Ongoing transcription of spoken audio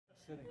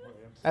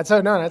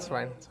No, that's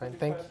fine. That's fine.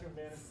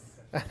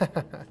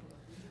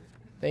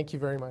 Thank you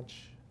very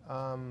much.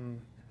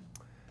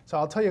 So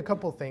I'll tell you a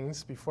couple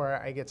things before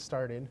I get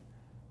started.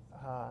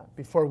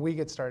 Before we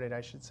get started,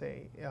 I should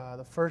say.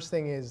 The first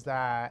thing is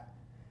that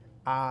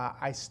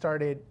I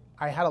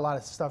had a lot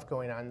of stuff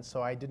going on,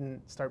 so I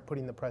didn't start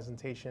putting the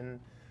presentation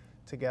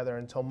together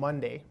until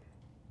Monday.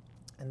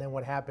 And then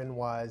what happened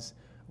was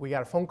we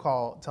got a phone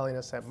call telling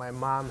us that my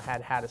mom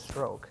had had a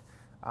stroke.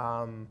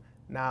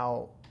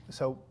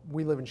 So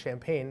we live in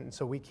Champaign, and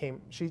so we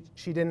came. She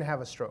didn't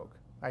have a stroke.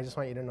 I just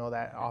want you to know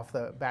that off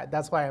the bat.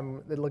 That's why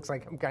it looks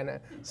like I'm kind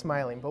of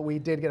smiling. But we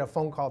did get a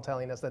phone call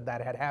telling us that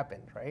had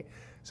happened, right?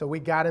 So we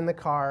got in the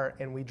car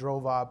and we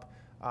drove up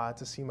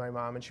to see my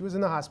mom. And she was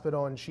in the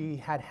hospital, and she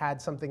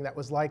had something that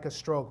was like a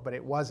stroke, but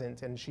it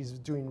wasn't. And she's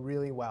doing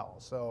really well.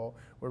 So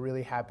we're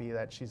really happy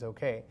that she's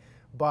okay.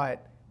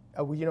 But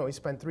we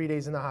spent 3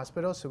 days in the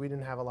hospital, so we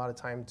didn't have a lot of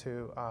time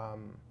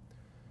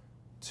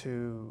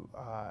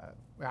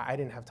I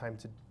didn't have time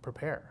to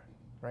prepare,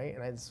 right?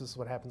 And this is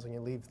what happens when you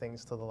leave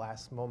things to the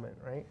last moment,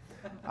 right?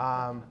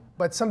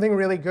 But something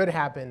really good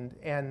happened,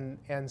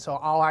 and so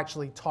I'll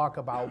actually talk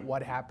about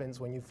what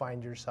happens when you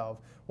find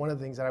yourself. One of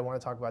the things that I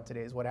want to talk about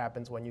today is what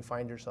happens when you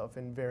find yourself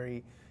in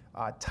very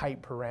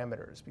tight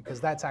parameters,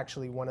 because that's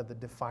actually one of the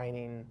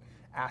defining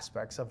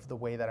aspects of the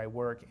way that I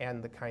work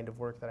and the kind of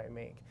work that I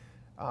make.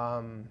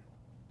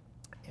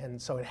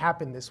 And so it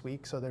happened this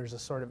week, so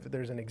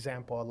there's an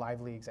example, a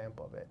lively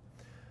example of it.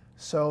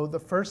 So the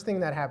first thing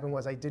that happened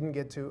was I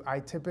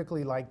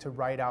typically like to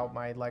write out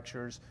my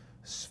lectures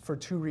for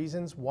two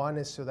reasons. One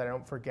is so that I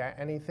don't forget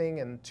anything,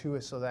 and two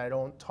is so that I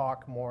don't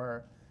talk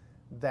more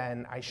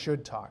than I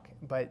should talk.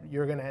 But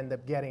you're gonna end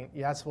up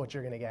that's what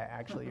you're gonna get,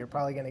 actually. You're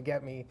probably gonna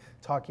get me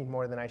talking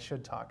more than I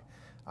should talk.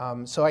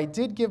 So I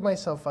did give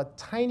myself a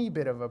tiny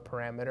bit of a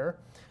parameter.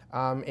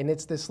 And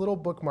it's this little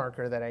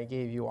bookmarker that I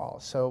gave you all.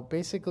 So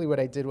basically what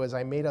I did was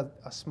I made a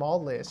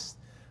small list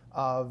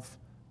of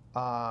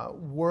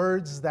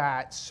words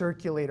that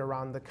circulate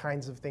around the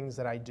kinds of things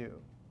that I do.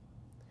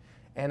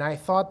 And I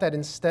thought that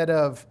instead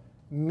of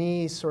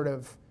me sort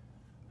of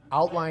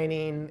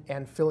outlining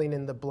and filling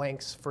in the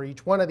blanks for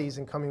each one of these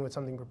and coming with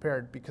something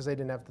prepared, because I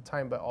didn't have the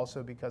time, but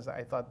also because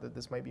I thought that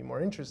this might be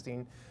more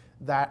interesting,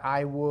 that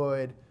I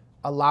would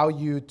allow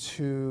you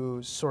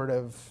to sort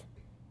of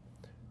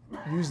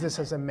use this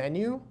as a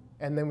menu,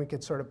 and then we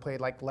could sort of play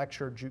like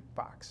lecture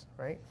jukebox,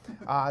 right?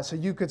 So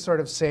you could sort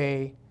of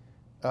say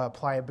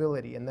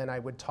pliability, and then I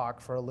would talk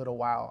for a little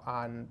while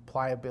on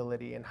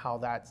pliability and how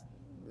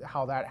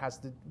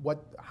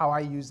I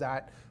use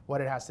that,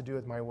 what it has to do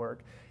with my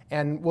work,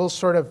 and we'll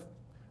sort of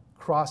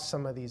cross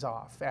some of these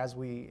off as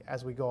we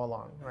go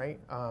along, right?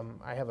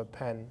 I have a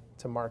pen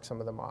to mark some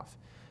of them off.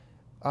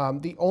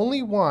 The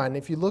only one,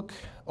 if you look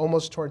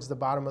almost towards the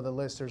bottom of the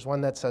list, there's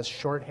one that says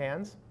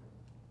shorthands.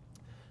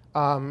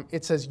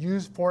 It says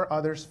use for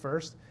others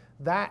first.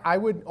 The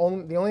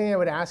only thing I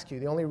would ask you,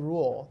 the only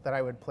rule that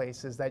I would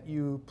place is that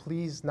you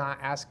please not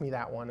ask me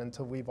that one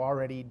until we've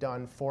already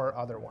done 4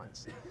 other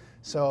ones.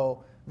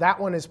 So that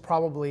one is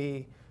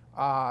probably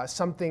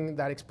something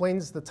that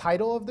explains the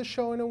title of the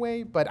show in a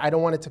way, but I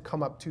don't want it to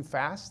come up too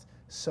fast.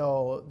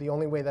 So the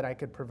only way that I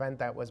could prevent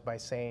that was by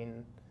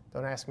saying,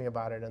 don't ask me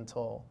about it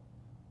until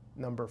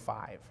number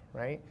 5,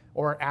 right?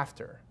 Or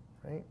after,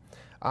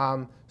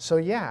 right? So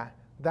yeah,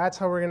 that's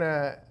how we're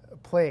gonna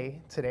play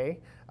today,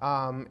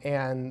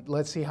 and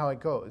let's see how it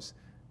goes.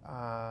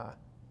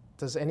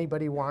 Does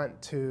anybody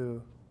want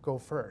to go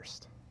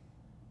first?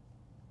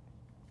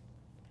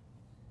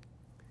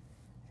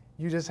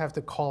 You just have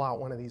to call out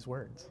one of these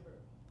words.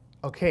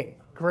 Okay,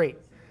 great.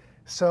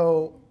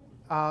 So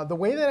the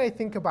way that I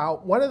think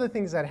about, one of the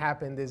things that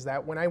happened is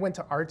that when I went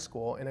to art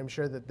school, and I'm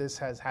sure that this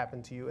has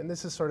happened to you, and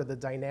this is sort of the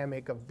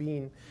dynamic of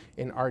being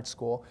in art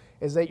school,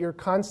 is that you're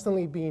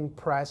constantly being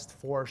pressed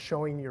for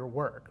showing your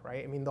work,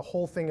 right? I mean, the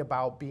whole thing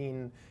about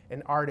being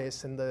an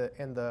artist and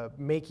the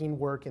making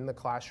work in the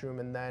classroom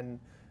and then,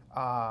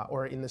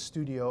 or in the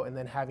studio and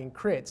then having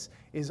crits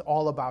is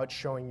all about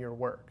showing your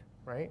work,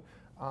 right?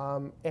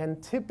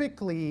 And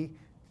typically,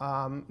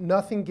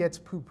 nothing gets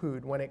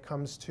poo-pooed when it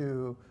comes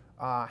to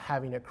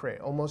having a crit.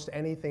 Almost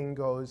anything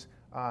goes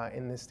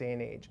in this day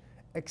and age,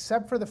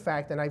 except for the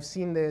fact, and I've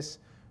seen this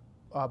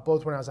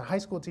both when I was a high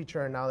school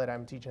teacher and now that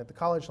I'm teaching at the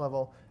college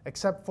level,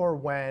 except for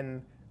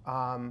when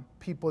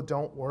people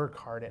don't work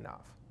hard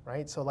enough,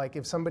 right? So like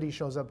if somebody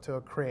shows up to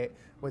a crit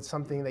with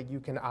something that you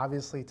can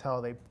obviously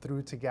tell they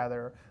threw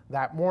together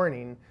that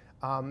morning,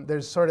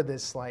 there's sort of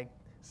this like,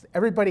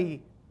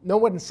 no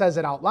one says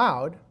it out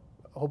loud,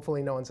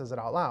 hopefully no one says it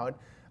out loud,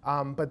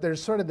 but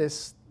there's sort of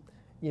this,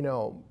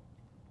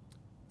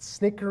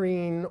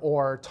 snickering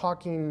or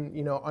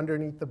talking,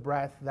 underneath the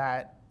breath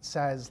that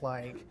says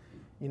like,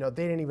 they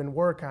didn't even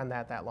work on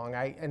that long.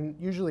 And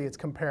usually it's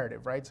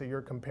comparative, right? So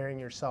you're comparing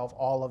yourself,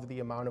 all of the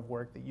amount of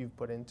work that you've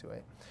put into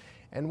it.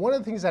 And one of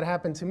the things that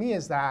happened to me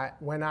is that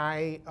when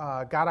I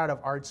got out of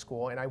art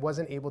school and I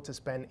wasn't able to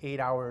spend 8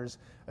 hours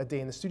a day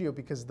in the studio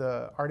because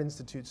the Art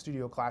Institute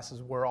studio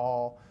classes were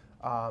all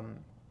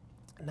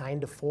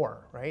 9 to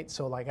 4, right?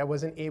 So like I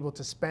wasn't able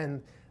to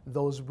spend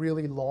those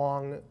really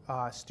long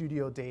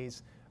studio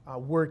days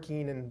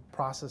working and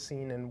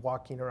processing and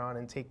walking around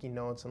and taking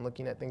notes and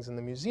looking at things in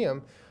the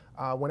museum.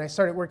 When I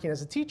started working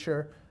as a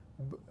teacher,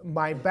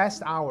 my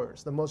best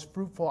hours, the most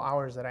fruitful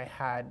hours that I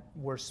had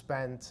were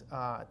spent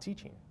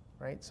teaching,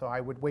 right? So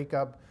I would wake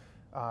up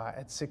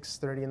at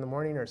 6:30 in the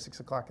morning or 6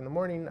 o'clock in the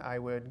morning. I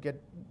would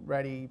get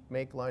ready,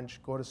 make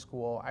lunch, go to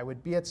school. I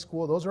would be at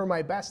school. Those were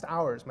my best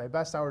hours. My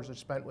best hours were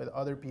spent with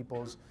other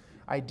people's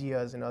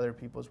ideas and other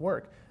people's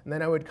work. And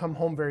then I would come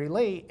home very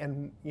late,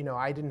 and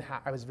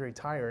I was very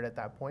tired at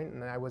that point,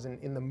 and I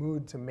wasn't in the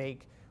mood to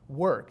make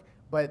work.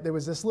 But there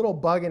was this little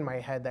bug in my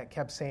head that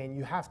kept saying,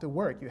 you have to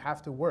work, you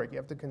have to work, you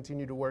have to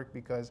continue to work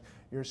because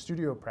you're a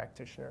studio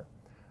practitioner.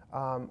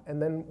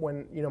 And then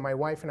when my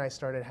wife and I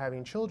started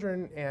having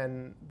children,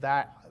 and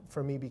that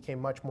for me became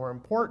much more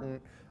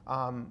important,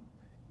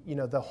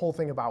 the whole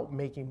thing about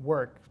making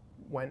work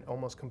went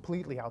almost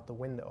completely out the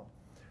window.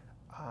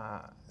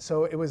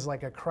 So it was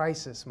like a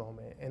crisis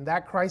moment, and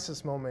that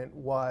crisis moment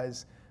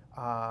was,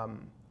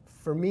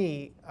 for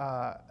me,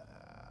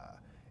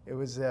 it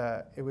was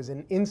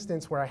an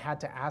instance where I had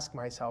to ask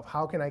myself,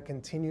 how can I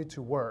continue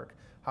to work?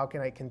 How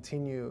can I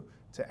continue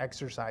to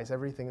exercise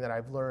everything that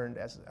I've learned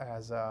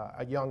as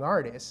a young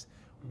artist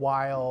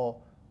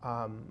while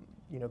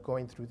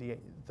going through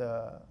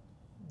the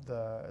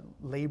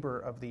labor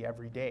of the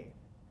everyday?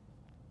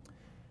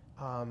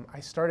 I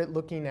started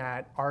looking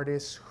at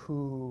artists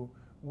who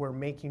were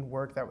making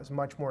work that was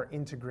much more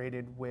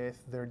integrated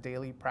with their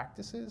daily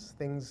practices,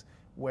 things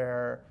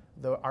where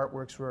the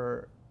artworks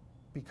were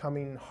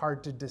becoming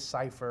hard to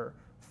decipher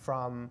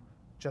from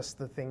just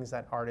the things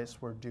that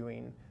artists were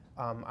doing,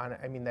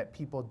 that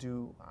people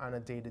do on a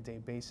day-to-day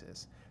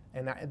basis.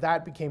 And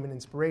that became an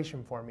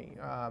inspiration for me.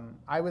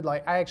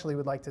 I actually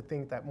would like to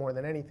think that more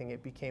than anything,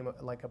 it became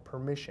like a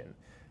permission.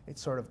 It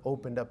sort of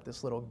opened up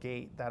this little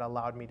gate that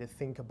allowed me to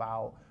think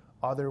about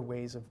other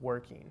ways of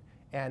working.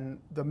 And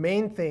the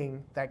main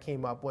thing that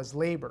came up was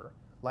labor.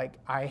 Like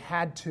I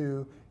had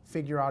to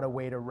figure out a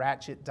way to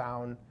ratchet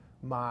down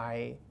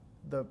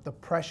the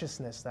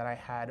preciousness that I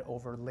had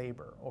over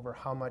labor, over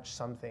how much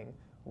something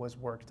was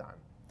worked on.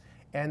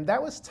 And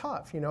that was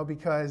tough,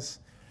 because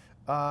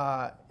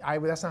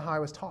that's not how I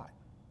was taught,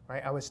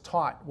 right? I was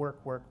taught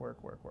work, work,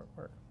 work, work, work,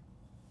 work.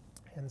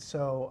 And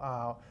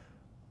so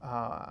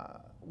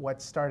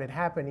what started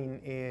happening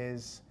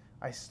is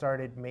I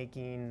started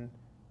making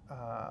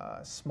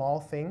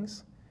small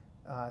things,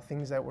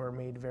 things that were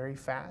made very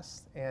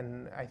fast.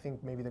 And I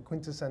think maybe the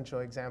quintessential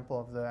example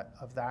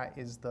of that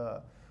is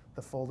the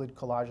folded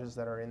collages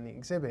that are in the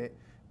exhibit,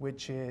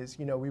 which is,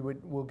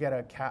 we'll get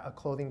a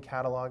clothing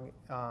catalog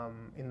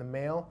in the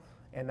mail,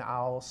 and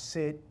I'll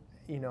sit,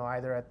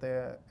 either at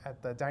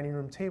the dining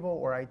room table,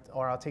 or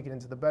I'll take it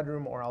into the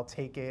bedroom, or I'll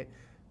take it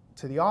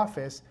to the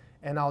office,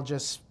 and I'll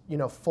just,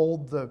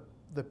 fold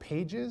the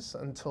pages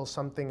until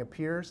something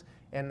appears.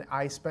 And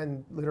I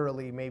spend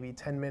literally maybe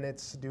 10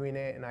 minutes doing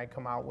it, and I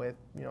come out with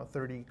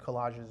 30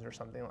 collages or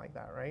something like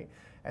that, right?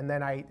 And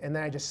then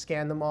I just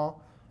scan them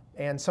all,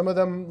 and some of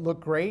them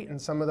look great,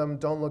 and some of them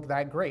don't look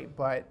that great.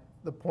 But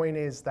the point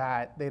is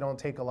that they don't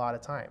take a lot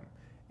of time,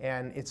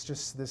 and it's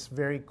just this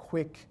very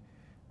quick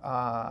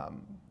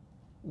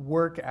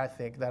work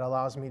ethic that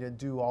allows me to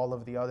do all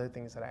of the other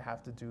things that I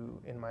have to do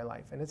in my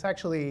life. And it's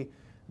actually,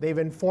 they've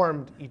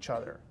informed each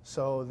other.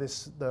 So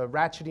the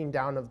ratcheting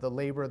down of the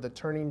labor, the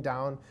turning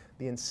down,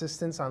 the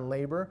insistence on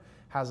labor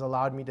has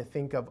allowed me to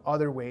think of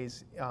other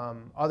ways,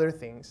 other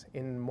things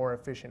in more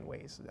efficient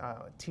ways.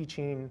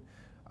 Teaching,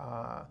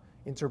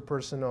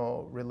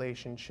 interpersonal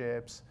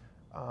relationships,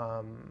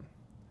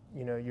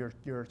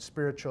 your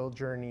spiritual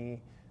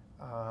journey,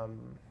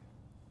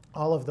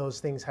 all of those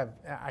things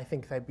I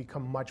think they've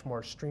become much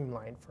more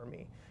streamlined for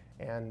me.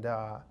 And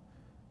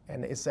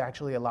it's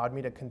actually allowed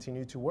me to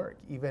continue to work,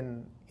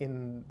 even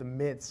in the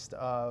midst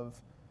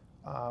of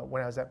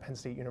when I was at Penn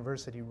State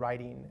University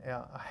writing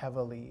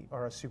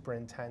a super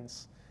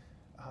intense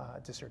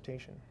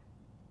dissertation.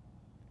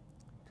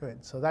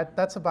 Good, so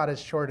that's about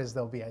as short as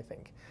they'll be, I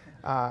think.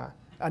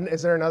 And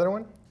is there another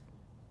one?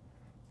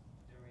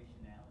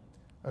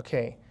 Durationality.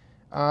 Okay,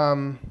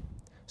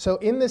 so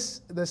in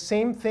the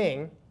same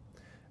thing,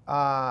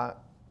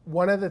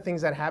 one of the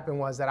things that happened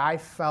was that I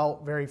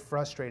felt very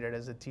frustrated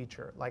as a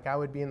teacher. Like I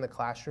would be in the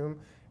classroom,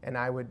 and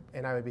I would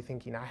be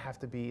thinking, I have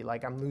to be,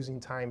 like, I'm losing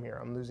time here.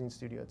 I'm losing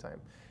studio time.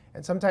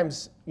 And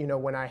sometimes,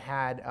 when I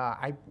had,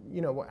 I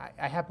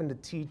happened to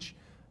teach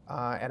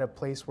at a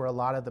place where a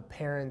lot of the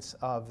parents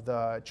of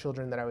the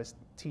children that I was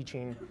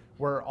teaching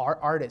were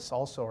artists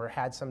also, or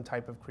had some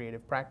type of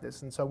creative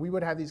practice. And so we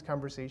would have these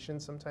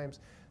conversations sometimes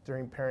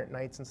during parent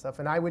nights and stuff.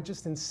 And I would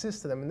just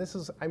insist to them, and this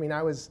is, I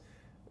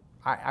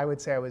would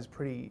say I was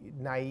pretty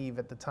naive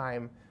at the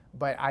time,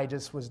 but I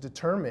just was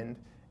determined,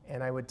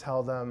 and I would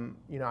tell them,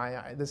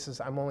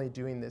 I'm only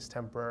doing this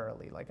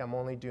temporarily. Like, I'm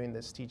only doing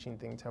this teaching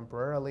thing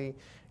temporarily.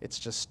 It's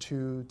just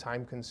too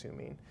time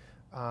consuming.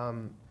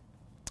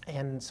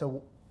 And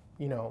so,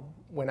 you know,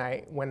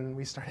 when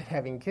we started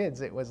having kids,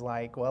 it was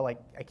like, well,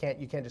 like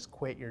you can't just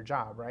quit your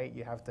job, right?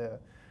 You have to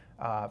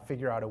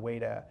figure out a way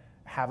to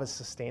have a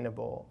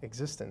sustainable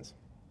existence.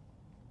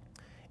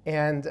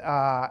 And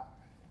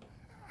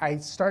I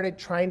started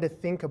trying to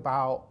think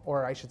about,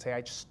 or I should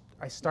say,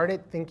 I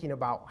started thinking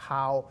about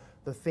how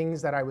the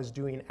things that I was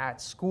doing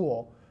at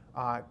school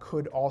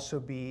could also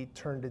be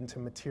turned into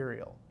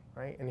material,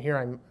 right? And here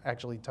I'm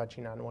actually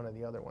touching on one of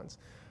the other ones.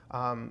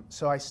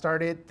 So I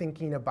started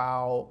thinking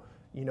about,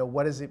 you know,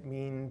 what does it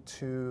mean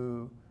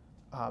to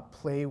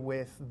play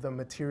with the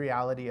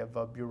materiality of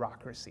a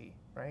bureaucracy,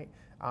 right?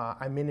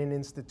 I'm in an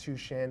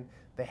institution.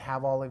 They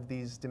have all of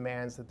these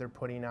demands that they're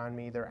putting on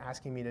me. They're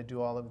asking me to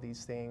do all of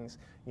these things.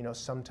 You know,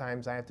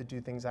 sometimes I have to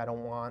do things I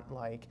don't want,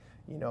 like,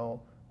 you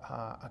know,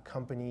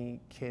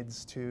 accompany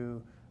kids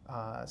to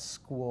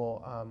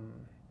school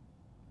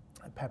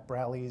pep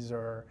rallies,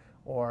 or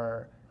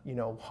you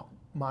know,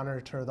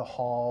 monitor the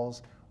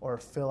halls, or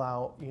fill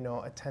out, you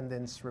know,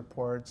 attendance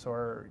reports,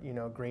 or, you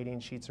know, grading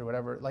sheets or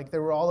whatever. Like,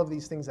 there were all of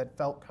these things that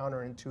felt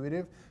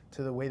counterintuitive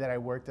to the way that I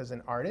worked as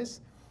an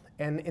artist.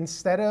 And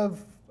instead of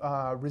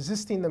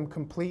resisting them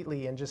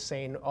completely and just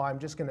saying, oh, I'm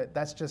just gonna,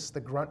 that's just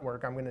the grunt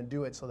work, I'm gonna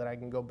do it so that I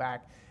can go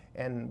back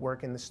and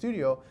work in the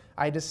studio,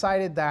 I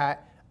decided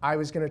that I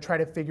was gonna try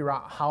to figure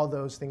out how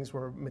those things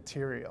were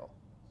material.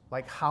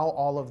 Like how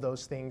all of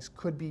those things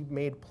could be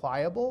made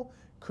pliable,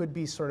 could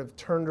be sort of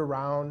turned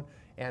around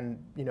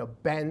and, you know,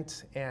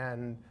 bent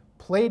and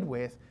played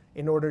with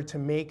in order to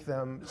make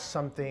them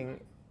something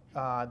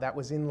that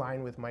was in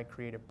line with my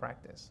creative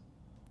practice,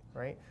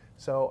 right?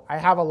 So I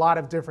have a lot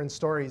of different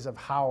stories of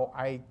how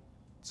I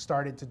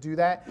started to do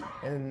that,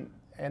 and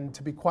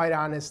to be quite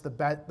honest, the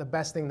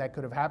best thing that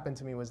could have happened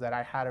to me was that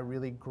I had a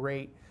really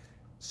great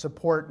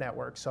support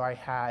network. So I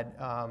had,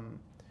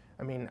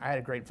 I mean, I had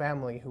a great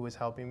family who was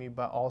helping me,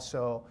 but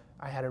also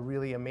I had a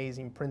really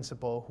amazing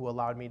principal who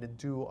allowed me to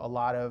do a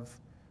lot of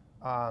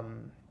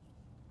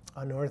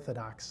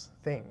unorthodox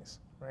things,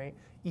 right?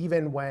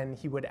 Even when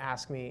he would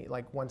ask me,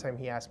 like one time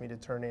he asked me to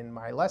turn in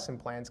my lesson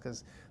plans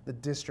because the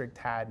district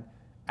had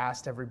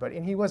asked everybody,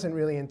 and he wasn't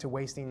really into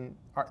wasting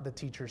the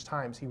teachers'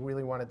 times. He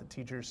really wanted the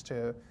teachers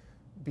to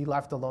be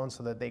left alone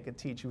so that they could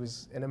teach. He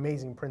was an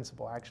amazing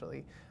principal,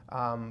 actually.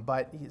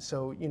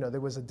 So, you know,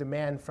 there was a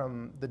demand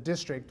from the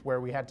district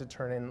where we had to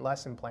turn in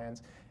lesson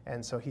plans,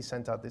 and so he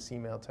sent out this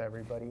email to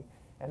everybody.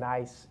 And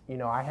I, you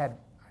know, I had,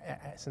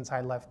 since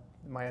I left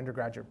my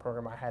undergraduate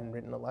program, I hadn't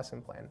written a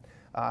lesson plan.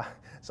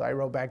 So I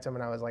wrote back to him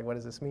and I was like, what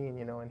does this mean?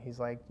 You know, and he's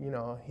like, you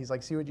know,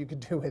 see what you could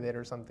do with it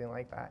or something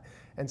like that.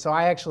 And so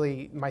I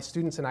actually, my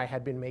students and I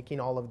had been making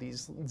all of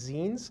these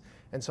zines.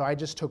 And so I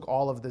just took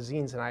all of the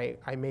zines and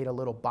I made a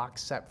little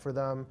box set for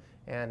them.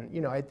 And, you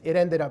know, it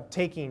ended up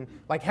taking,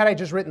 like, had I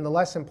just written the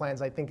lesson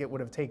plans, I think it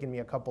would have taken me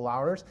a couple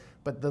hours.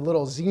 But the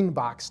little zine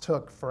box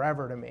took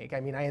forever to make. I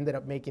mean, I ended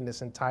up making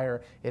this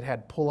entire, it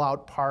had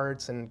pull-out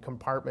parts and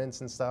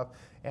compartments and stuff.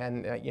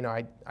 And, you know,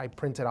 I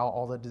printed out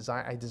all the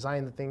design. I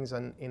designed the things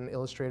in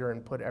Illustrator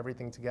and put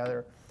everything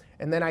together.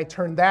 And then I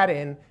turned that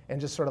in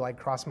and just sort of like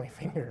crossed my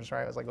fingers,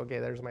 right? I was like, okay,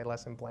 there's my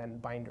lesson plan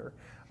binder.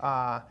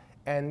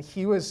 And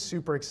he was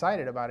super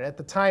excited about it. At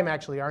the time,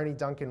 actually, Arnie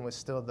Duncan was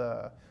still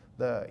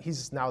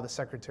he's now the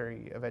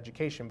Secretary of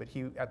Education, but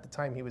at the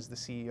time he was the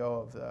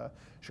CEO of the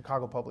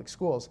Chicago Public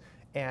Schools.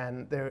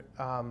 And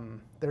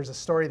there's a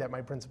story that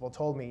my principal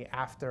told me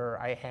after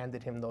I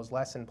handed him those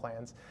lesson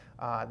plans,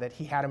 that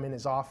he had them in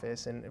his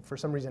office, and for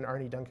some reason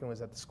Arnie Duncan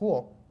was at the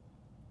school.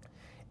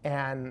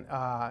 And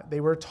they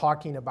were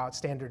talking about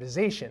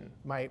standardization.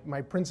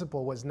 My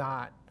principal was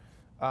not,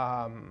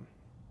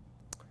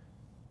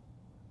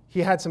 he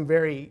had some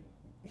great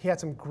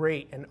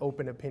and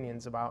open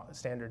opinions about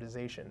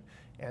standardization.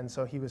 And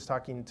so he was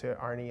talking to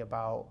Arnie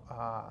about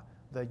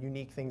the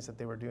unique things that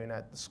they were doing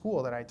at the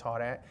school that I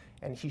taught at,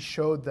 and he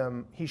showed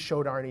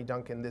Arnie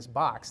Duncan this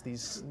box,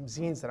 these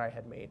zines that I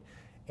had made.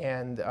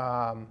 And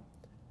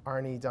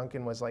Arnie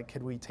Duncan was like,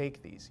 could we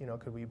take these? You know,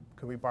 could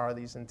we borrow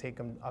these and take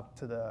them up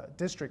to the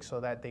district so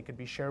that they could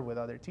be shared with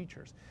other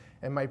teachers?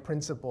 And my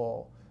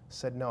principal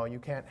said, no, you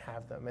can't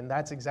have them. And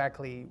that's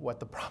exactly what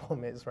the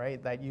problem is,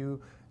 right? That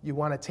you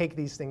want to take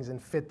these things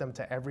and fit them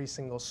to every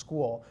single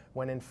school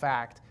when in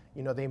fact,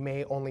 you know, they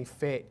may only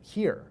fit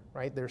here,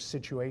 right? They're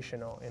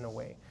situational in a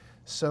way.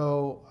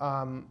 So,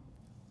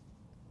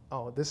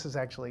 this is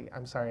actually,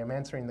 I'm sorry, I'm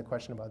answering the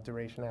question about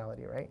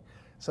durationality, right?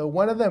 So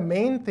one of the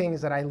main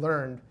things that I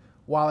learned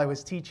while I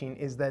was teaching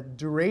is that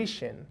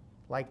duration,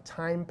 like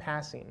time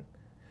passing,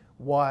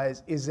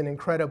 is an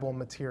incredible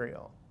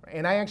material.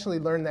 And I actually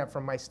learned that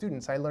from my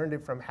students. I learned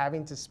it from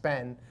having to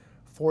spend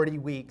 40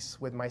 weeks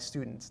with my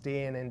students,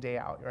 day in and day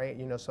out, right?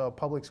 You know, so a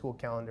public school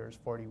calendar is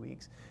 40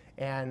 weeks.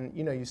 And,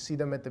 you know, you see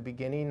them at the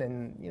beginning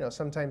and, you know,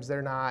 sometimes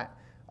they're not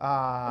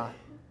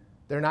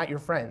your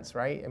friends,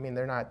 right? I mean,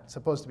 they're not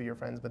supposed to be your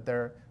friends, but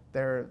they're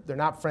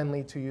not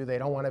friendly to you. They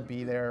don't want to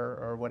be there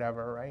or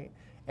whatever, right?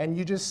 And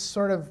you just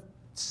sort of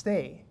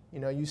stay, you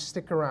know, you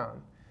stick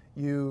around.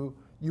 You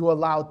you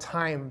allow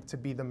time to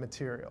be the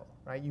material,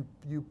 right?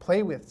 You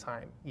play with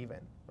time even,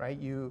 right?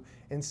 You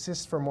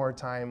insist for more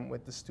time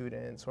with the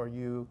students, or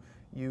you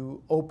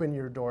open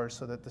your doors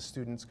so that the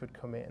students could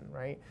come in,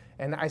 right?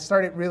 And I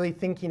started really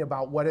thinking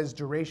about what does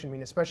duration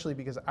mean, especially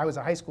because I was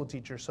a high school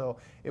teacher, so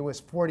it was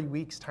 40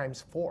 weeks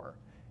times 4.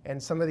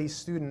 And some of these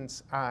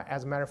students,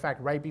 as a matter of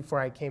fact, right before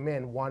I came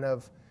in, one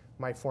of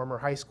my former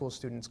high school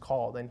students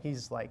called, and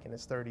he's like in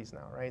his 30s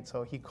now, right?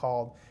 So he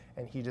called,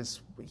 and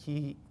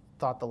he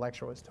thought the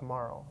lecture was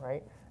tomorrow,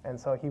 right? And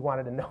so he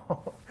wanted to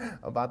know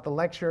about the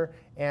lecture.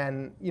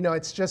 And you know,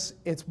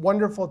 it's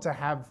wonderful to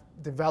have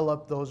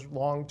developed those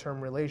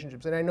long-term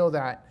relationships. And I know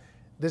that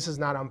this is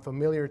not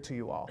unfamiliar to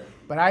you all,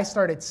 but I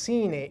started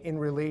seeing it in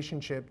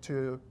relationship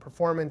to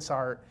performance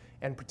art,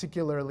 and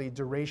particularly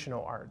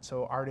durational art.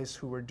 So artists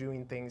who were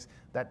doing things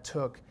that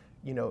took,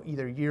 you know,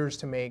 either years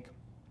to make,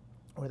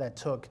 or that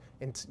took,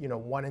 you know,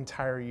 one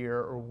entire year,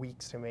 or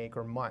weeks to make,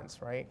 or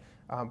months, right?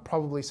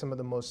 Probably some of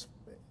the most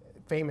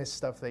famous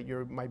stuff that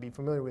you might be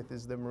familiar with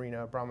is the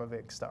Marina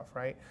Abramovic stuff,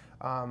 right?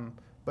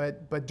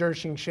 But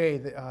Dershing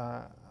Shea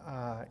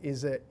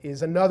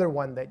is another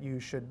one that you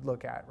should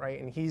look at, right?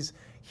 And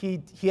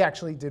he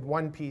actually did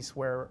one piece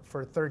where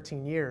for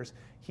 13 years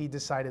he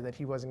decided that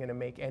he wasn't going to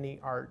make any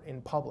art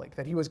in public,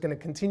 that he was going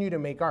to continue to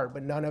make art,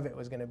 but none of it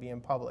was going to be in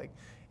public.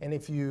 And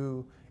if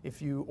you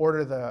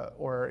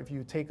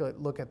take a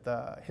look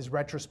at his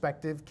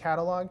retrospective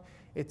catalog,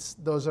 it's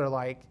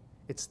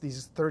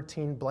these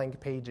 13 blank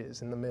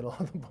pages in the middle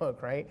of the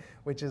book, right?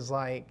 Which is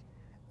like,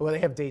 well, they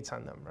have dates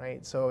on them,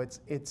 right? So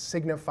it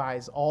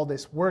signifies all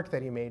this work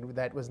that he made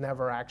that was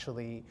never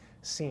actually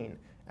seen.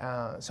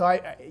 So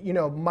you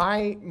know,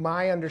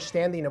 my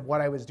understanding of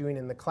what I was doing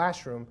in the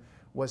classroom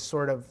was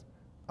sort of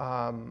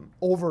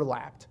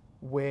overlapped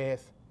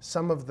with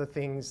some of the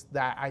things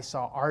that I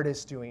saw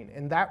artists doing,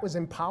 and that was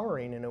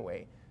empowering in a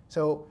way.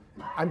 So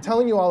I'm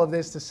telling you all of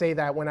this to say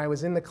that when I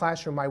was in the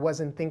classroom, I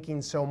wasn't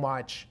thinking so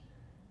much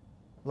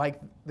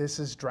like, this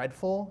is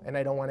dreadful and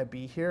I don't want to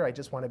be here, I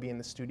just want to be in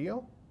the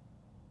studio.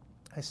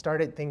 I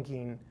started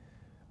thinking,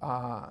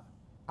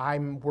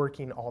 I'm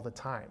working all the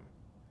time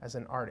as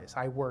an artist.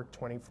 I work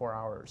 24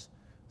 hours,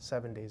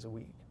 7 days a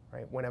week,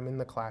 right? When I'm in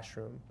the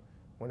classroom,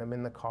 when I'm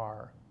in the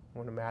car,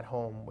 when I'm at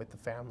home with the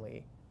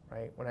family,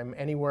 right? When I'm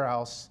anywhere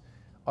else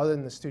other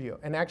than the studio.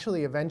 And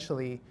actually,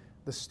 eventually,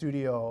 the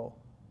studio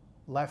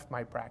left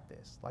my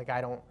practice. Like,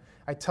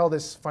 I tell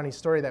this funny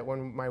story that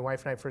when my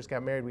wife and I first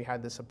got married, we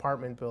had this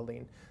apartment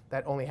building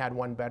that only had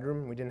one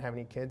bedroom. We didn't have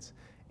any kids.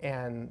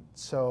 And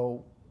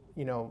so,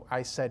 you know,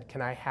 I said,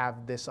 can I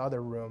have this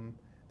other room?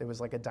 There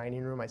was like a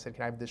dining room. I said,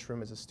 can I have this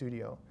room as a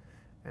studio?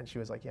 And she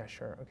was like, yeah,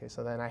 sure. Okay,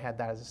 so then I had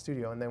that as a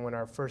studio. And then when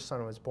our first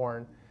son was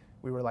born,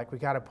 we were like, we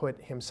got to put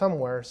him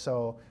somewhere.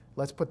 So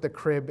let's put the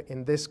crib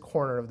in this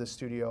corner of the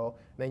studio.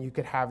 And then you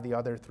could have the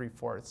other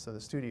 3/4 of the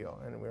studio.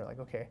 And we were like,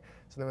 okay.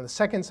 So then when the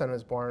second son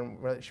was born,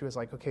 she was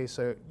like, okay,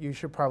 so you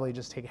should probably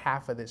just take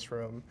half of this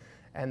room.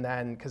 And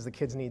then, because the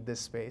kids need this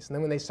space. And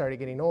then when they started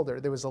getting older,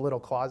 there was a little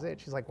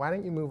closet. She's like, why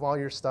don't you move all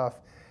your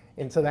stuff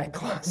into that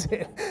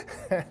closet?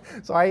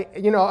 So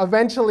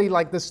eventually,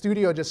 like, the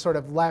studio just sort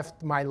of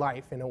left my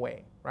life in a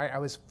way, right? I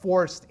was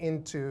forced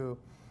into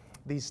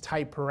these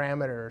tight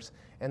parameters,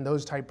 and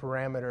those tight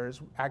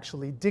parameters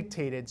actually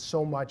dictated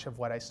so much of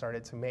what I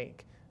started to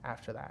make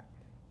after that.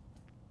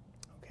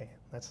 Okay,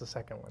 that's the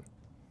second one.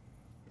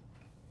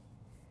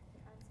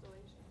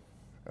 Constellation.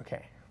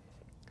 Okay.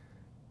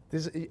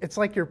 It's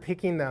like you're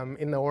picking them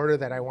in the order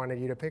that I wanted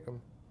you to pick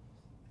them.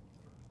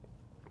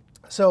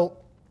 So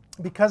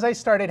because I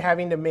started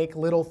having to make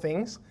little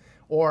things,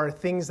 or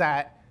things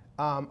that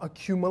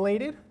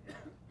accumulated,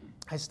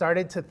 I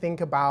started to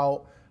think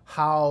about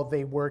how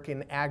they work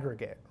in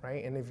aggregate,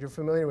 right? And if you're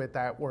familiar with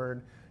that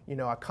word, you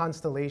know, a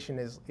constellation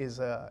is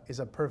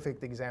a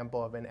perfect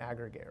example of an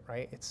aggregate,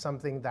 right? It's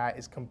something that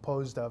is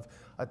composed of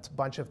a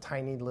bunch of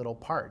tiny little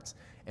parts.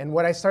 And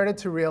what I started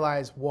to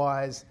realize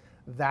was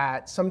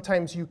that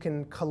sometimes you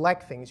can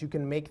collect things, you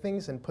can make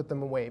things and put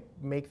them away,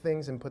 make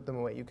things and put them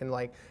away. You can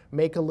like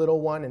make a little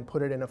one and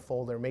put it in a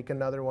folder, make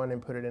another one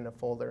and put it in a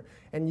folder.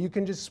 And you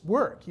can just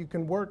work, you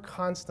can work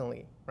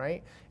constantly,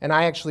 right? And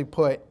I actually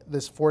put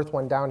this fourth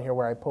one down here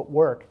where I put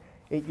work.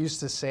 It used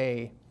to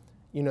say,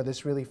 you know,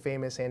 this really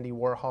famous Andy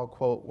Warhol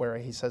quote where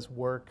he says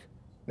work,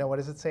 no, what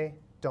does it say?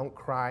 Don't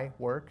cry,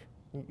 work.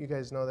 You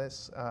guys know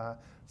this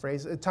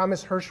phrase?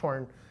 Thomas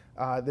Hirschhorn,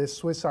 this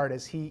Swiss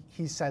artist,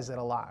 he says it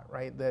a lot,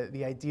 right?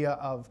 The idea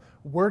of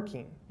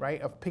working,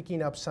 right? Of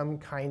picking up some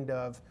kind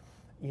of,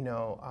 you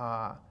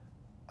know,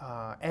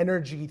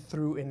 energy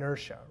through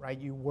inertia, right?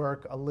 You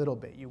work a little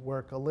bit, you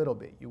work a little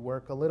bit, you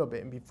work a little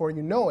bit, and before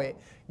you know it,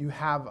 you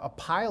have a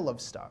pile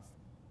of stuff,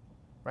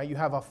 right? You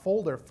have a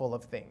folder full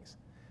of things.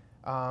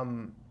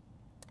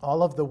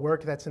 All of the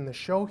work that's in the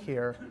show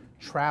here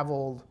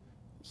traveled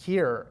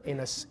here in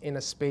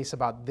a space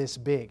about this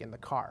big in the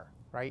car,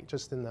 right?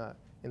 Just in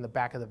the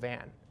back of the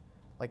van.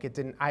 Like it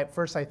didn't, at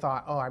first I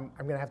thought, oh, I'm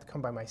gonna have to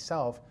come by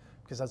myself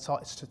because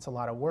it's a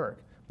lot of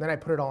work. Then I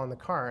put it all in the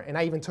car, and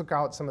I even took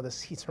out some of the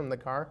seats from the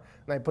car,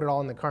 and I put it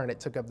all in the car, and it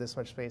took up this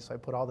much space. So I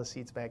put all the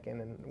seats back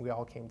in, and we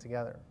all came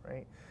together,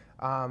 right?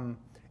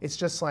 It's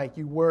just like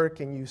you work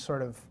and you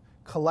sort of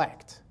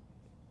collect.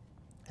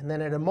 And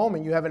then at a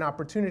moment, you have an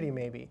opportunity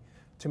maybe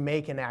to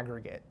make an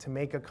aggregate, to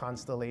make a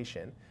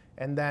constellation.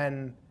 And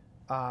then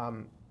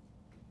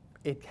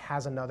it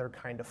has another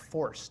kind of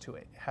force to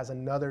it. It has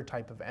another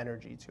type of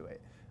energy to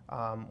it.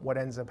 What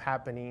ends up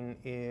happening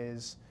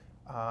is,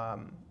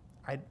 I'm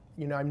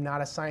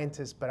not a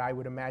scientist, but I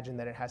would imagine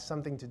that it has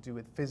something to do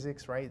with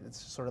physics, right? It's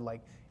sort of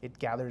like it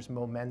gathers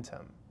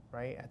momentum,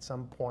 right? At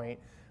some point,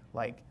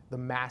 like the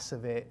mass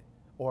of it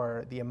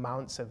or the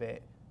amounts of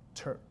it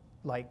turn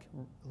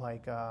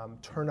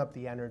up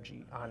the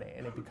energy on it,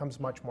 and it becomes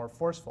much more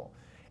forceful.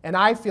 And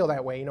I feel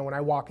that way, when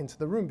I walk into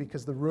the room,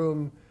 because the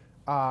room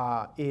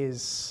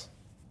is,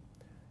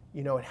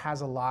 it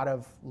has a lot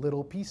of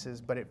little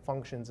pieces, but it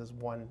functions as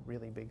one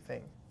really big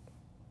thing.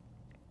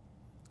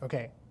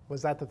 Okay,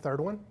 was that the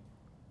third one?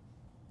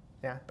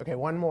 Yeah. Okay,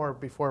 one more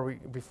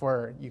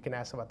before you can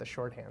ask about the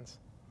shorthands.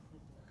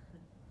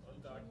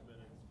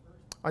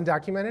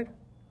 Undocumented.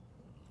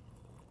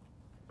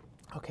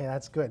 Okay,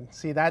 that's good.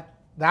 See,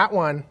 that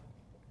one,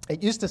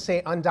 it used to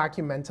say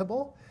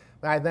undocumentable,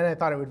 but then I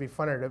thought it would be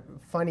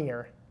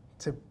funnier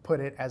to put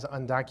it as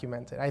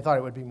undocumented. I thought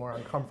it would be more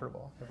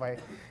uncomfortable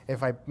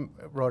if I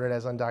wrote it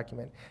as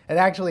undocumented. It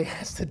actually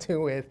has to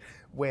do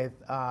with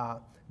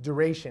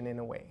duration in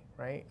a way,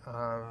 right?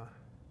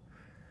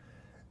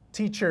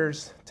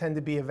 Teachers tend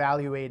to be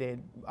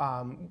evaluated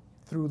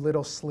through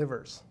little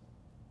slivers,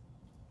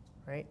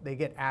 right? They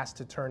get asked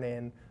to turn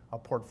in a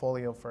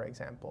portfolio, for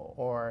example,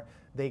 or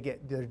they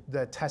get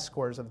the test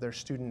scores of their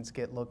students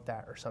get looked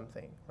at or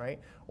something, right?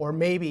 Or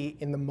maybe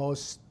in the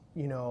most,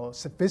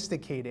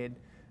 sophisticated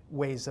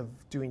ways of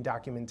doing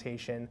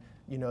documentation,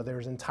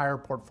 there's entire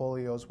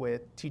portfolios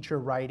with teacher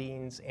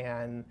writings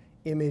and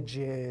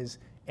images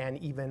and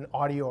even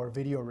audio or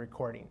video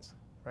recordings,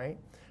 right?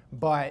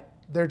 But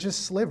they're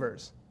just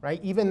slivers, right?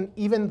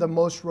 Even the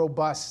most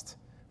robust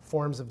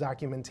forms of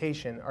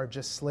documentation are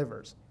just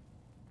slivers.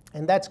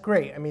 And that's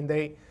great. I mean,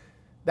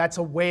 that's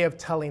a way of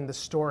telling the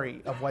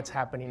story of what's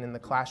happening in the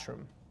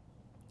classroom.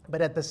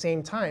 But at the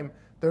same time,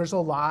 there's a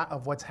lot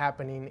of what's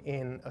happening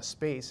in a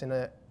space,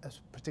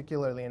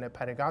 particularly in a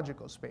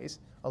pedagogical space,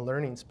 a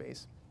learning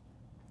space,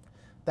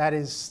 that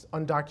is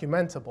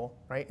undocumentable,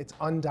 right? It's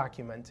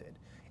undocumented.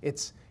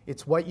 It's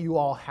what you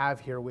all have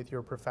here with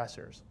your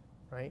professors,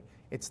 right?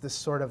 It's this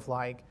sort of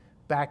like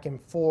back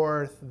and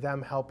forth,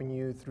 them helping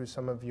you through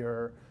some of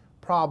your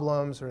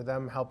problems or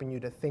them helping you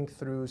to think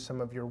through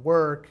some of your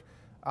work.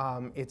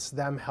 It's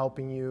them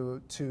helping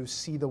you to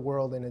see the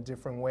world in a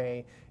different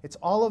way. It's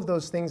all of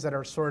those things that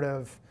are sort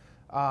of,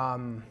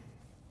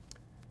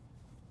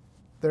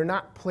 they're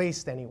not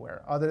placed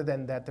anywhere other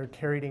than that they're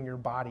carried in your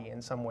body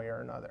in some way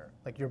or another.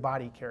 Like your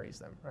body carries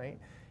them, right?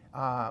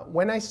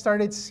 When I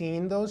started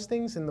seeing those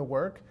things in the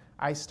work,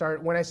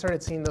 when I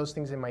started seeing those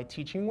things in my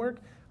teaching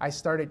work, I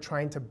started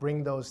trying to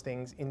bring those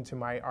things into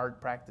my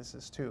art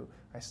practices too.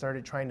 I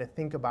started trying to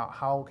think about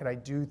how could I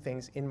do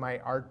things in my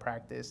art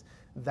practice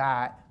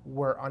that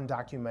were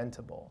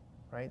undocumentable,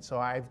 right? So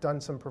I've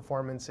done some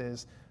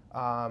performances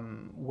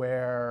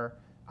where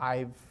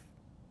I've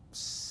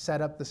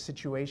set up the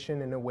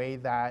situation in a way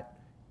that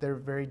they're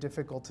very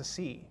difficult to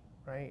see,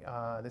 right?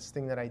 This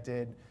thing that I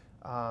did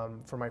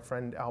for my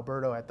friend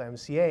Alberto at the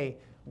MCA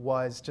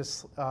was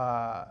just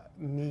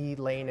me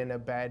laying in a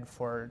bed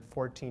for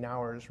 14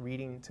 hours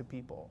reading to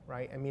people,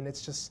 right? I mean,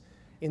 it's just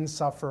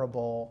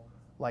insufferable,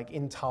 like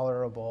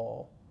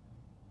intolerable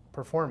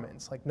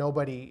performance. Like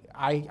nobody,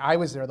 I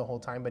was there the whole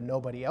time, but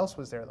nobody else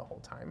was there the whole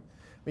time.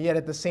 But yet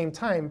at the same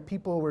time,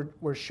 people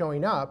were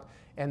showing up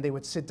and they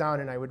would sit down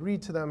and I would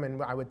read to them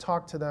and I would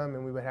talk to them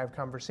and we would have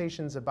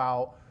conversations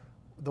about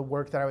the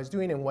work that I was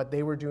doing and what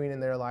they were doing in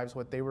their lives,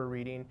 what they were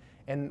reading.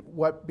 And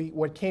what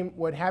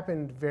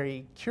happened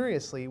very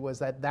curiously was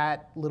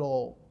that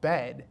little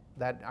bed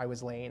that I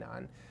was laying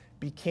on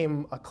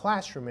became a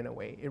classroom in a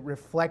way. It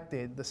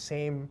reflected the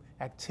same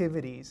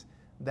activities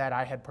that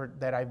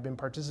I've been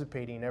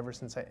participating ever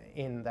since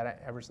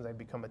I've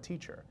become a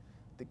teacher.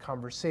 The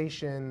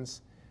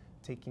conversations,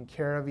 taking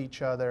care of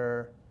each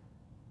other,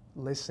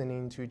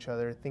 listening to each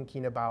other,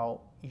 thinking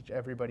about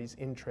everybody's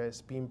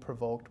interests, being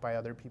provoked by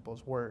other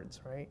people's words,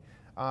 right?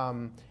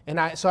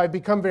 So I've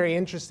become very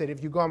interested.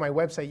 If you go on my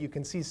website, you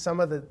can see some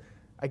of the,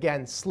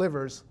 again,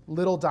 slivers,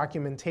 little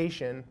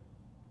documentation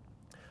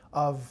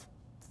of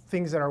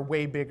things that are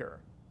way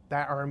bigger,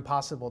 that are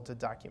impossible to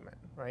document,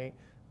 right?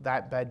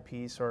 That bed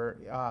piece, or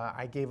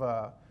I gave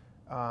a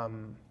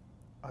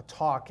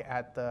talk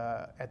at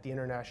the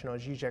International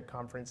Zizek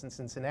Conference in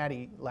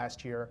Cincinnati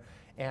last year,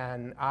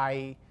 and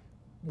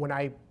when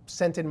I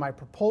sent in my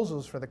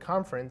proposals for the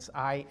conference,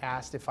 I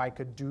asked if I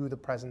could do the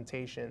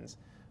presentations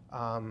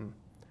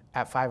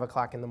at 5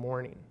 o'clock in the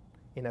morning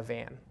in a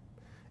van.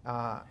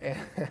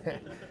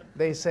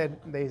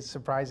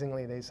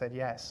 Surprisingly, they said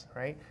yes,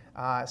 right?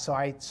 So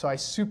I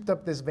souped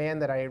up this van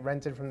that I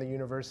rented from the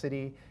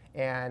university,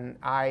 And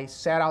I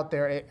sat out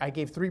there. I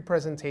gave 3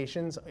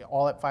 presentations,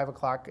 all at 5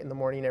 o'clock in the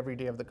morning every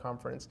day of the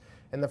conference.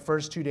 And the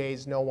first 2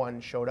 days, no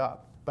one showed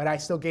up. But I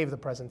still gave the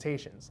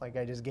presentations, like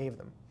I just gave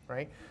them,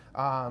 right?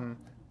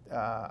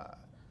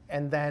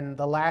 And then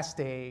the last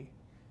day,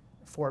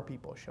 4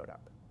 people showed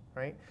up,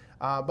 right?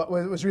 But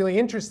what was really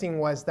interesting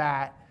was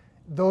that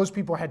those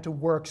people had to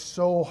work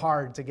so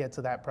hard to get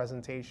to that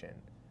presentation.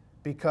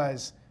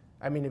 Because,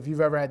 I mean, if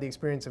you've ever had the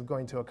experience of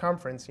going to a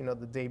conference, you know,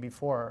 the day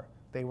before,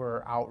 they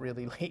were out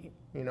really late,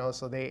 you know,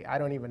 so I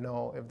don't even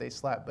know if they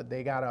slept, but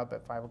they got up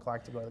at 5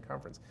 o'clock to go to the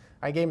conference.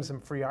 I gave them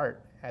some free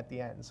art at the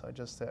end, so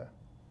just to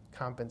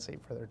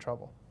compensate for their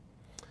trouble.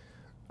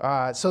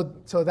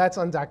 So that's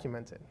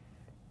undocumented.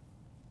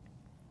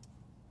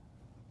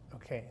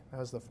 Okay, that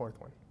was the 4th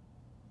one.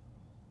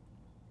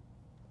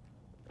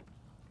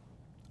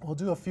 We'll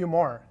do a few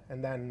more,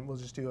 and then we'll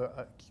just do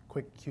a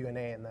quick Q&A,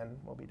 and then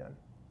we'll be done.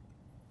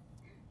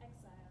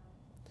 Exile.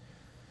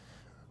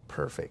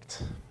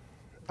 Perfect.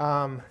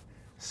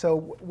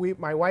 So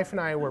my wife and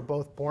I were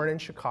both born in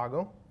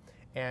Chicago,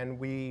 and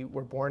we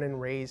were born and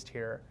raised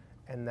here.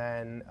 And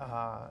then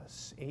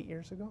 8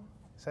 years ago,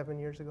 7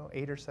 years ago,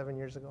 8 or 7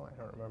 years ago, I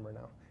don't remember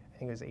now. I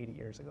think it was 8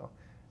 years ago,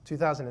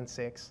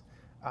 2006.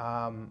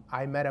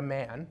 I met a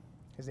man,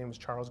 his name was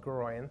Charles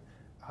Goroyan,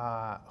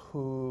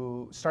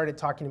 who started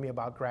talking to me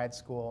about grad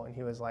school. And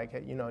he was like,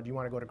 hey, you know, do you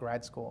want to go to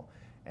grad school?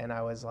 And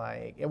I was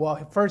like,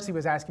 well, first he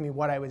was asking me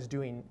what I was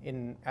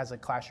doing as a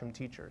classroom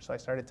teacher. So I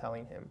started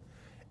telling him.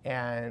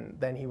 And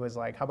then he was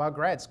like, how about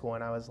grad school?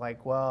 And I was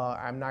like, well,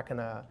 I'm not going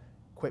to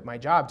quit my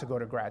job to go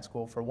to grad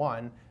school, for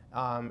one.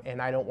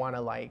 And I don't want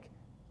to like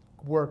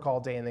work all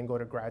day and then go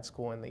to grad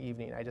school in the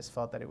evening. I just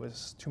felt that it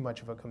was too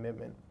much of a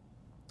commitment.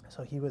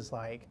 So he was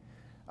like,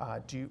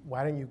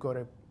 why don't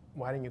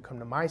you come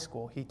to my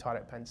school? He taught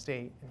at Penn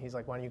State. And he's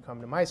like, why don't you come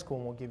to my school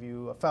and we'll give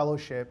you a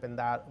fellowship, and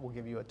that will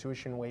give you a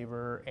tuition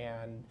waiver,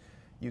 and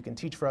you can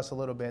teach for us a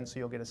little bit, so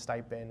you'll get a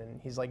stipend.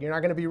 And he's like, you're not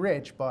going to be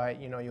rich, but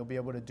you know, you'll be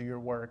able to do your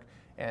work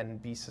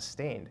and be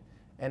sustained.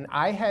 And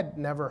I had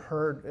never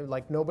heard,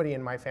 like nobody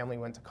in my family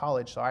went to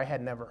college, so I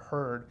had never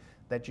heard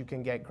that you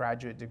can get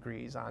graduate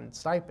degrees on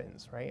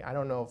stipends, right? I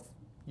don't know if,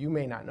 you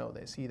may not know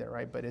this either,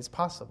 right? But it's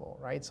possible,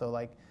 right? So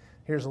like,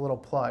 here's a little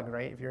plug,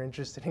 right? If you're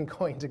interested in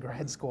going to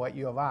grad school at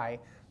U of I,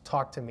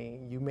 talk to me.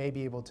 You may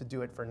be able to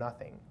do it for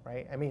nothing,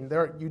 right? I mean,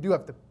 you do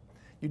have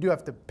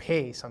to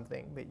pay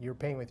something, but you're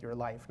paying with your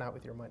life, not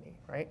with your money,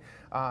 right?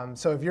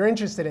 So if you're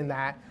interested in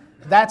that,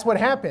 that's what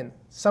happened.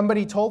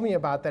 Somebody told me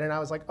about that, and I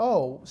was like,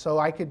 oh, so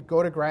I could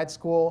go to grad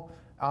school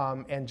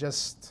and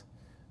just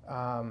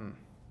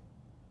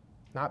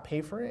not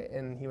pay for it?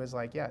 And he was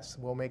like, yes,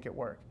 we'll make it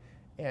work.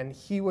 And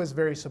he was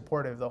very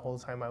supportive the whole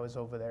time I was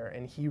over there,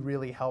 and he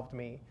really helped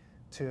me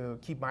to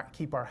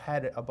keep our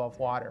head above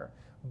water.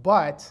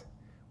 But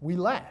we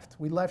left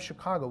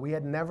Chicago. We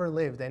had never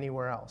lived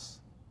anywhere else.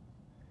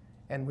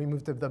 And we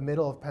moved to the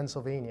middle of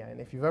Pennsylvania.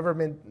 And if you've ever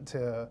been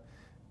to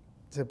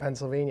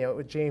Pennsylvania,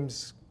 with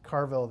James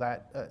Carville,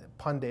 that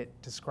pundit,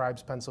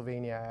 describes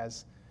Pennsylvania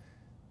as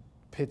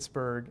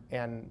Pittsburgh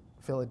and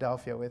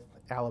Philadelphia with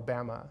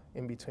Alabama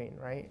in between,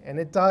 right? And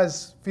it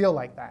does feel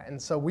like that. And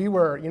so we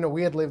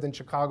had lived in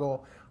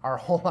Chicago our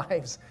whole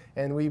lives,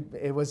 and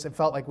it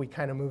felt like we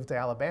kind of moved to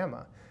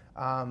Alabama.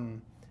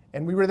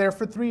 And we were there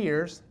for 3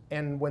 years,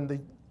 and when the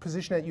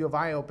position at U of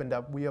I opened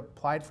up, we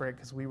applied for it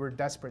because we were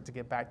desperate to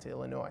get back to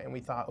Illinois, and we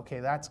thought,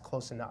 okay, that's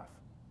close enough,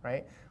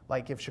 right?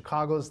 Like if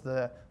Chicago's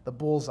the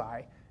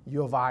bullseye,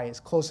 U of I is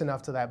close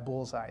enough to that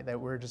bullseye that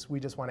we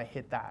just want to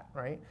hit that,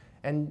 right?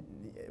 And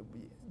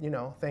you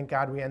know, thank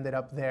God we ended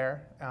up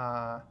there.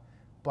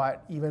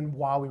 But even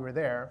while we were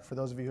there, for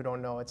those of you who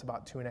don't know, it's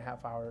about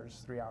 2.5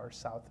 hours, 3 hours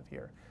south of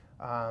here.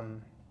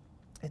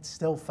 It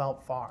still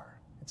felt far.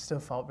 It still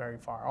felt very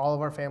far. All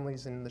of our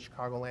families in the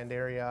Chicagoland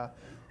area,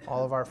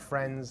 all of our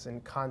friends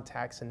and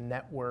contacts and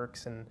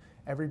networks and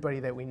everybody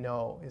that we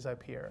know is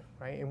up here,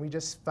 right? And we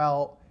just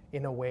felt,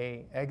 in a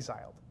way,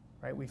 exiled,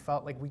 right? We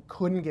felt like we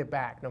couldn't get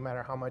back no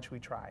matter how much we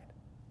tried,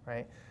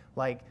 right?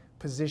 Like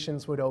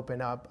positions would open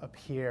up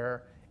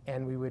here,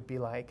 and we would be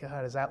like,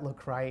 oh, does that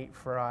look right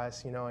for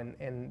us? You know,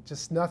 and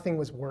just nothing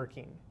was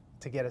working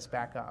to get us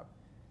back up,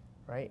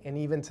 right? And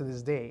even to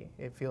this day,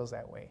 it feels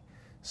that way.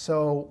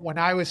 So when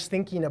I was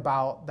thinking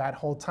about that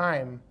whole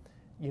time,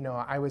 you know,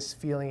 I was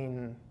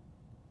feeling,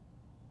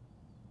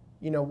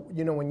 you know,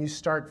 when you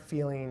start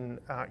feeling,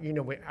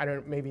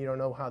 maybe you don't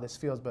know how this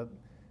feels, but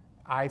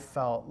I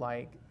felt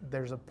like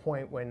there's a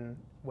point when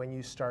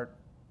you start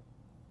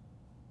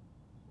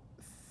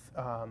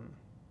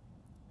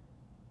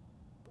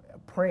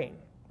praying,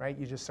 right?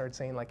 You just start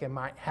saying like,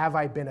 have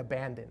I been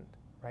abandoned,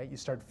 right? You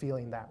start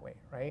feeling that way,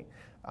 right?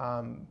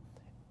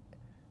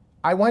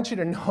 I want you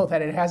to know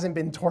that it hasn't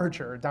been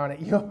torture down at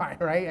U of I,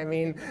 right? I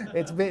mean,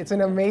 it's an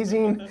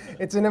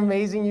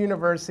amazing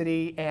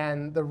university,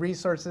 and the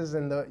resources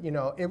and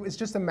it was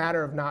just a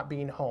matter of not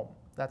being home.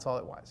 That's all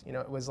it was. You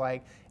know, it was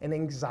like an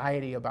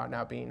anxiety about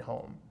not being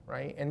home,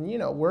 right? And you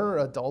know, we're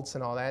adults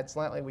and all that. It's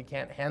not like we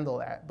can't handle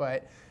that.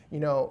 But you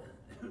know,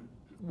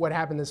 what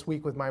happened this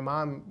week with my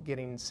mom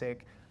getting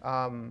sick,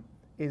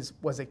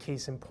 was a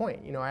case in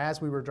point. You know,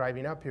 as we were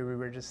driving up here, we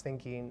were just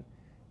thinking,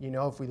 you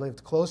know, if we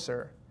lived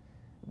closer,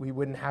 we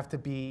wouldn't have to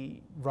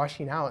be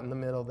rushing out in the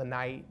middle of the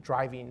night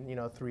driving, you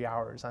know, 3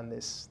 hours on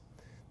this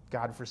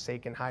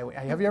godforsaken highway.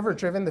 Have you ever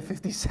driven the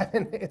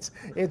 57?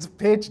 It's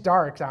pitch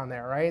dark down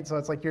there, right? So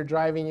it's like you're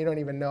driving, you don't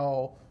even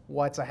know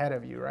what's ahead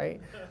of you, right?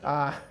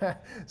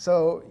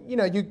 So you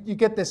know, you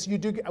get this, we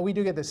do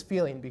get this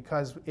feeling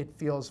because it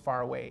feels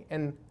far away.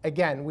 And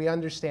again, we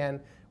understand.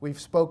 We've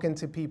spoken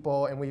to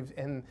people, and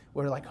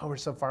we're like, oh, we're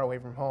so far away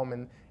from home,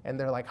 and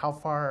they're like, how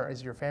far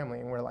is your family?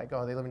 And we're like,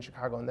 oh, they live in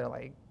Chicago, and they're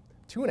like,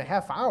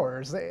 2.5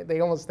 hours. They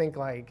almost think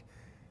like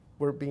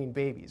we're being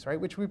babies, right?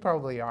 Which we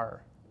probably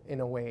are in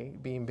a way,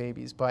 being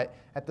babies. But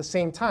at the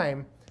same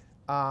time,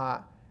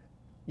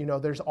 you know,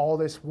 there's all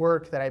this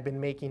work that I've been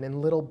making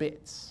in little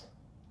bits,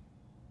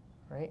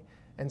 right?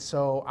 And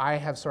so I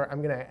have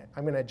I'm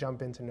gonna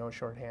jump into no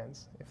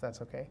shorthands, if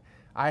that's okay.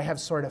 I have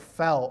sort of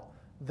felt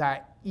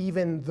that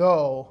even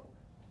though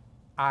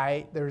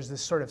there's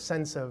this sort of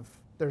sense of,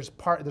 there's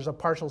a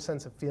partial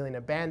sense of feeling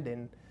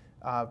abandoned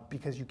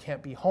because you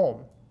can't be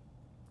home.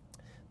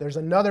 There's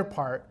another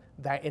part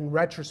that in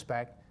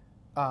retrospect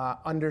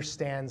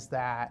understands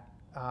that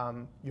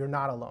you're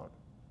not alone,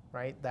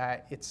 right?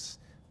 That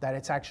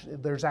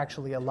there's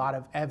actually a lot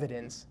of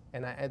evidence,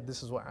 and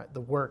this is what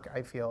the work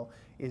I feel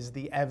is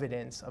the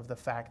evidence of the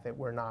fact that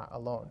we're not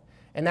alone.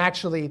 And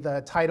actually,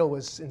 the title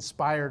was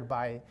inspired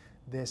by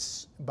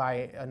this.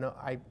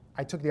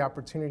 I took the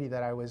opportunity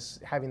that I was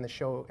having the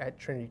show at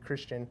Trinity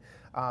Christian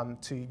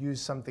to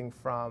use something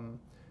from.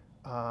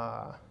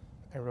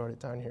 I wrote it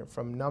down here,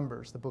 from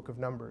Numbers, the book of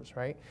Numbers,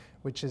 right?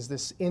 Which is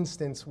this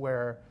instance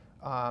where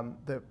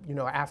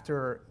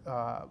after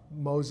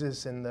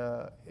Moses and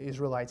the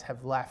Israelites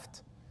have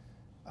left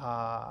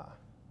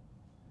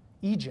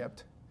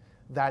Egypt,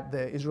 that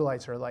the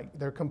Israelites are like,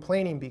 they're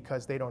complaining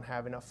because they don't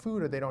have enough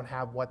food or they don't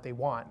have what they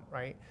want,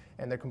 right?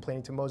 And they're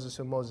complaining to Moses,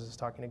 so Moses is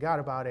talking to God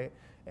about it,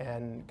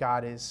 and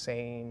God is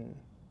saying,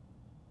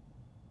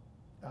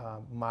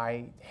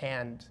 my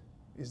hand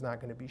is not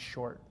going to be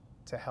short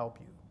to help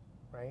you,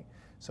 right?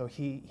 So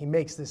he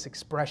makes this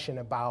expression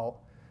about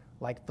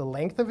like the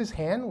length of his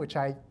hand, which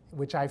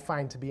I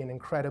find to be an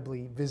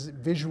incredibly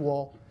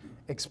visual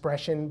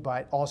expression,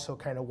 but also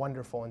kind of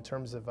wonderful in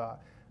terms of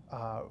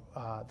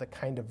the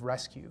kind of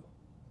rescue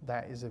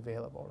that is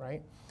available,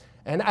 right?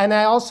 And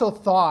I also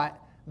thought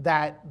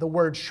that the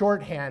word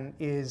shorthand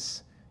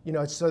is, you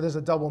know, so there's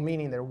a double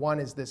meaning there. One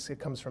is this, it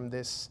comes from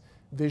this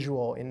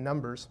visual in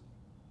Numbers,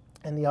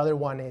 and the other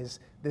one is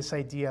this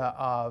idea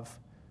of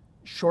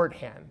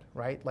shorthand,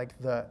 right?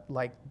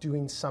 Like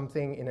doing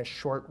something in a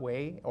short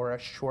way or a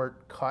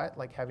shortcut,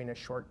 like having a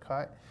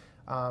shortcut.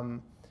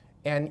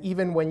 And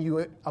even when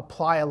you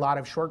apply a lot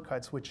of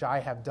shortcuts, which I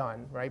have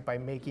done, right, by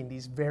making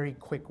these very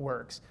quick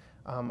works,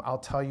 I'll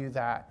tell you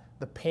that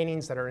the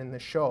paintings that are in the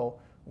show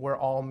were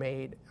all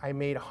made, I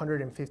made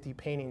 150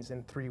 paintings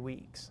in 3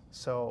 weeks.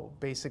 So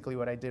basically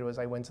what I did was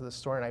I went to the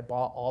store and I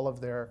bought all of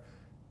their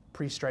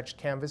pre-stretched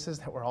canvases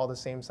that were all the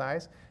same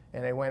size.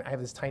 And I have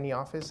this tiny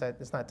office,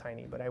 it's not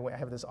tiny, but I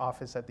have this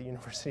office at the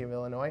University of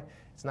Illinois.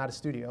 It's not a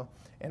studio.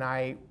 And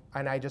I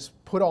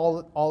just put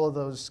all of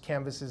those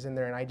canvases in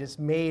there, and I just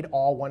made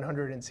all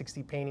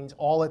 160 paintings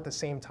all at the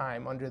same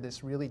time under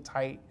this really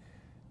tight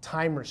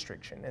time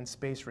restriction and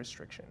space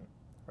restriction,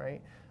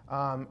 right?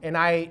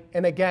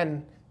 And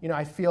again, you know,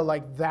 I feel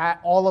like that,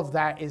 all of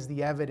that is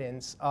the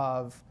evidence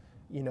of,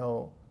 you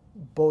know,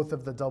 both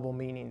of the double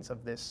meanings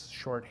of this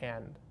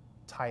shorthand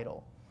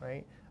title,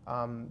 right?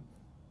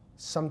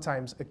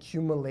 Sometimes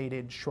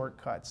accumulated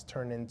shortcuts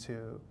turn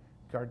into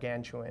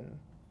gargantuan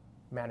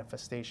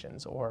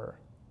manifestations or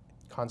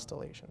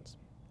constellations.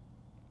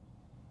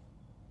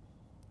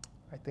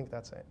 I think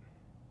that's it.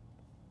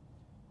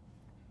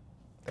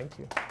 Thank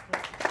you.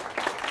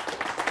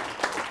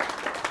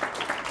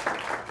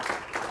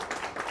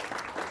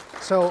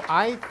 So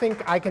I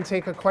think I can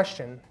take a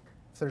question,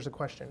 if there's a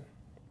question.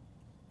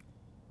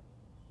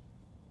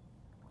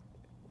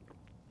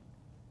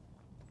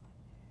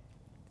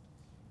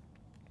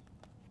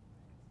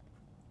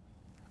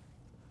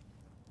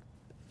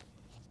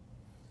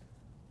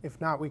 If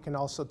not, we can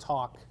also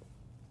talk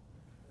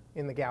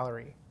in the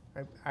gallery.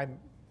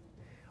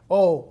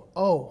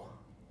 Oh,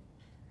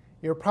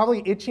 you're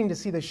probably itching to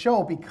see the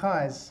show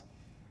because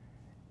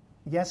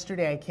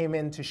yesterday I came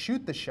in to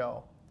shoot the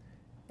show,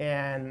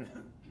 and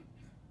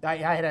I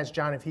had asked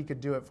John if he could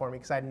do it for me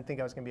because I didn't think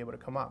I was going to be able to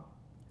come up.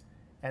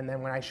 And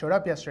then when I showed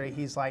up yesterday,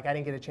 he's like, I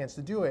didn't get a chance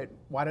to do it.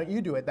 Why don't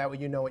you do it? That way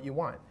you know what you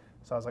want.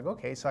 So I was like,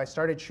 okay. So I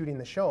started shooting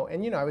the show.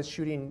 And, you know, I was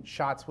shooting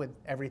shots with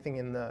everything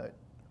in the,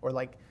 or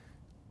like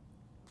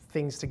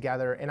things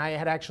together. And I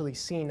had actually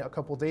seen a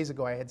couple days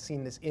ago, I had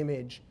seen this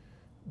image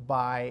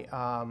by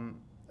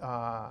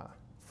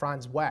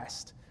Franz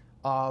West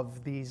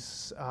of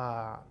these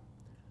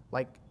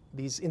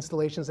these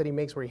installations that he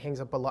makes where he hangs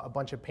up a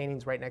bunch of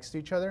paintings right next to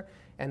each other.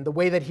 And the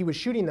way that he was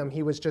shooting them,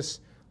 he was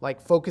just like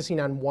focusing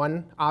on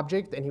one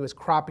object and he was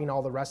cropping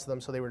all the rest of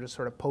them so they were just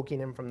sort of poking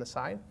him from the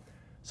side.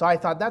 So I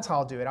thought that's how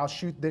I'll do it. I'll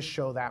shoot this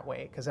show that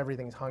way because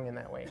everything's hung in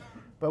that way.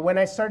 But when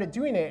I started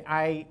doing it,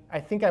 I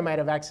think I might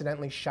have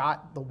accidentally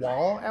shot the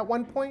wall at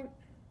one point,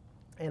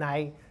 and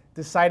I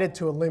decided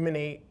to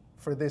eliminate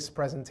for this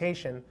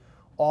presentation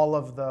all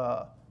of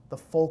the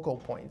focal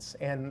points.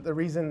 And the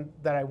reason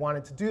that I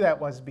wanted to do that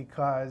was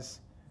because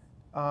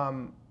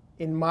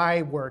in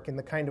my work, in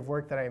the kind of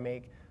work that I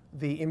make,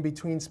 the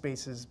in-between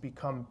spaces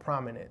become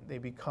prominent. They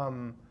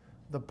become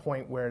the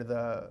point where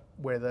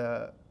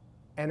the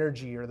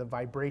energy or the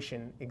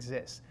vibration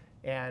exists.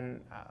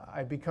 And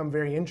I've become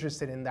very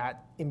interested in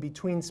that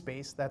in-between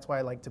space. That's why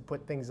I like to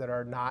put things that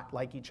are not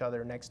like each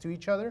other next to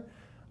each other.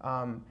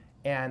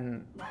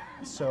 And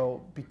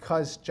so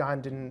because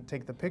John didn't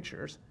take the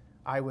pictures,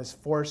 I was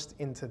forced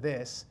into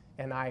this,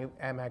 and I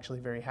am actually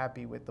very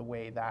happy with the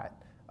way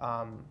that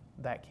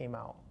that came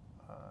out.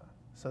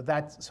 So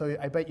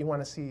I bet you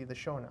want to see the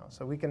show now.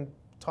 So we can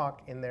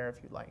talk in there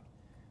if you'd like.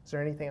 Is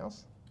there anything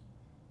else?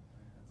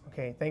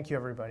 Okay, thank you,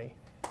 everybody.